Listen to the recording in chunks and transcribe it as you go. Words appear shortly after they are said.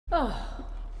Oh,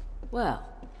 well,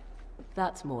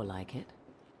 that's more like it.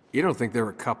 You don't think they're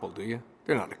a couple, do you?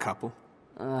 They're not a couple.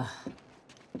 Get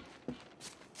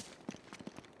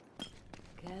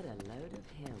a load of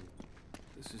him.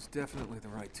 This is definitely the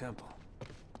right temple.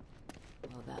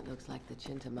 Well, that looks like the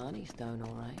Chintamani stone,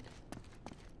 all right.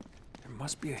 There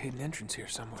must be a hidden entrance here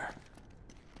somewhere.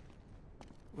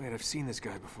 Wait, I've seen this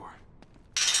guy before.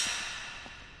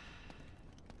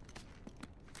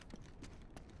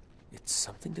 It's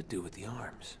something to do with the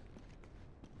arms.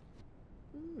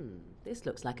 This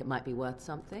looks like it might be worth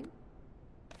something.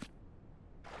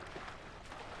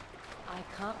 I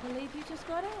can't believe you just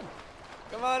got in.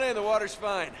 Come on in, the water's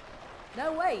fine.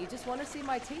 No way, you just want to see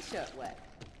my t-shirt wet.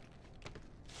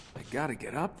 I gotta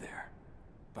get up there.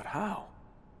 But how?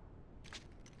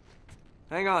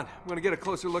 Hang on, I'm gonna get a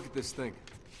closer look at this thing.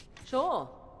 Sure.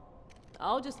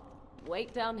 I'll just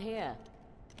wait down here.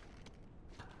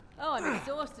 Oh, I'm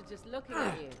exhausted just looking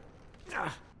at you.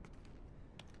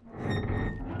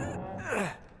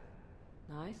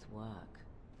 Nice work.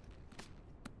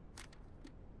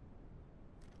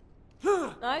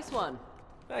 Nice one.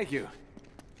 Thank you.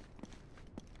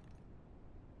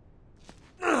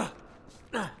 God,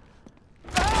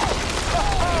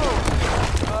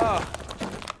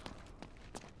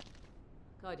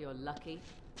 you're lucky.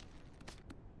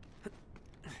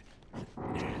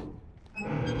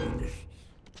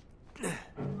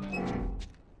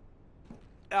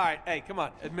 All right, hey, come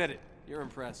on, admit it. You're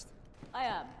impressed. I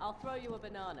am. I'll throw you a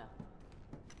banana.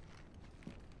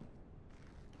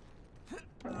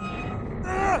 You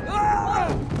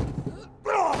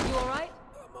all right?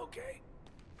 I'm okay.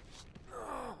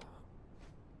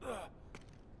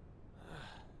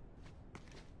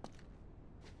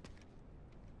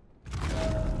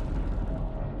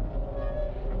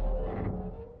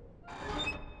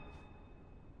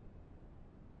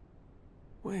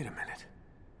 Wait a minute.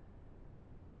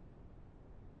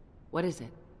 What is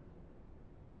it?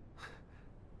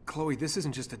 Chloe, this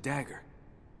isn't just a dagger.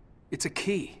 It's a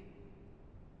key.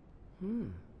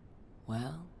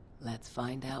 Well, let's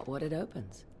find out what it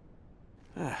opens.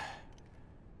 It's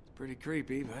pretty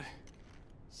creepy, but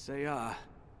say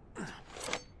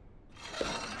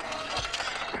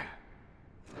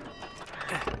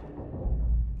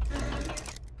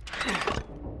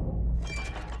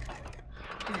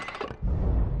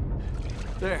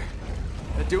There.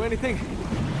 That do anything?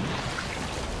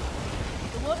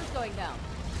 The water's going down.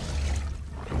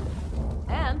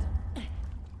 And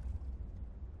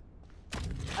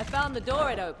I found the door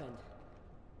it opened.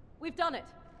 We've done it.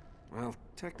 Well,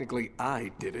 technically I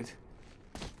did it.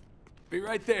 Be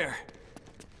right there.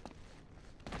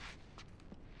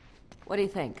 What do you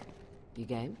think? You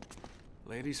game?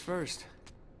 Ladies first.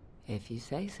 If you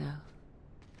say so.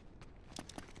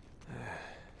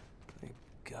 Thank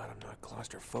God I'm not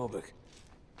claustrophobic.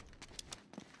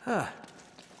 Huh.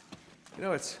 You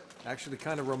know, it's actually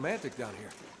kind of romantic down here.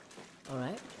 All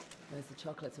right. Where's the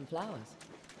chocolates and flowers?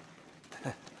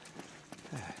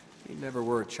 You never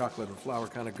were a chocolate and flower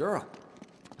kind of girl.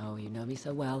 Oh, you know me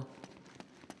so well.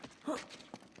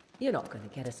 You're not going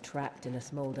to get us trapped in a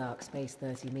small dark space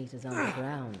 30 meters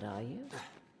underground, are you?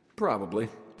 Probably.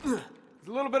 It's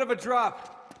a little bit of a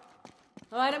drop.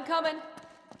 All right, I'm coming.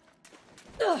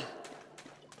 Ugh.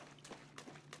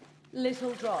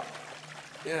 Little drop.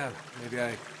 Yeah, maybe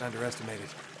I underestimated.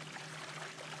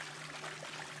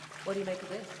 What do you make of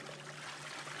this?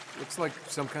 Looks like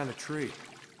some kind of tree.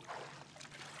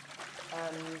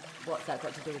 What's that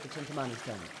got to do with the Chintamani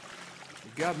stone?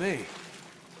 You got me.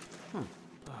 Oh,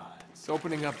 it's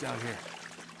opening up down here.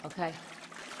 Okay.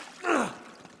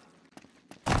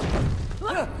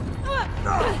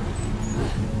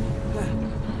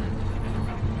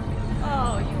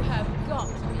 Oh, you have got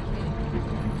to be kidding.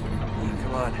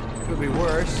 Come on, could be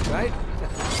worse, right?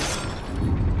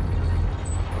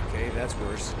 Okay, that's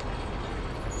worse.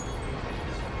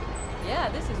 Yeah,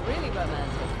 this is really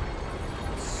romantic.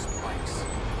 Spikes. I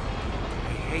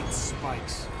hate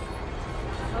spikes.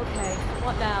 Okay,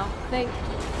 what now? Think. We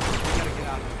gotta get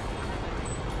out of here.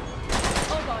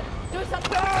 Oh god, do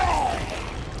something!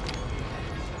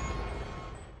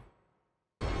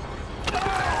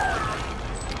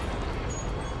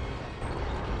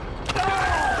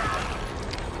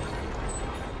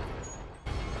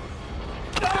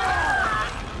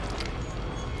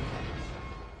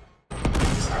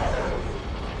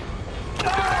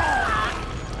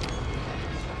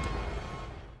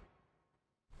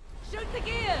 Shoot the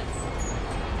gears!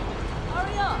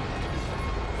 Hurry up!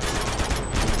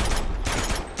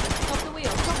 Off the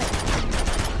wheel, stop it!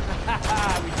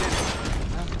 We did it.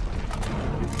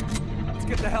 Let's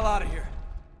get the hell out of here.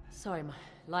 Sorry, my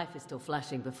life is still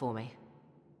flashing before me.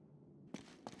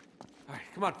 All right,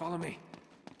 come on, follow me.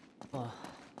 Oh,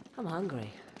 I'm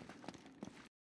hungry.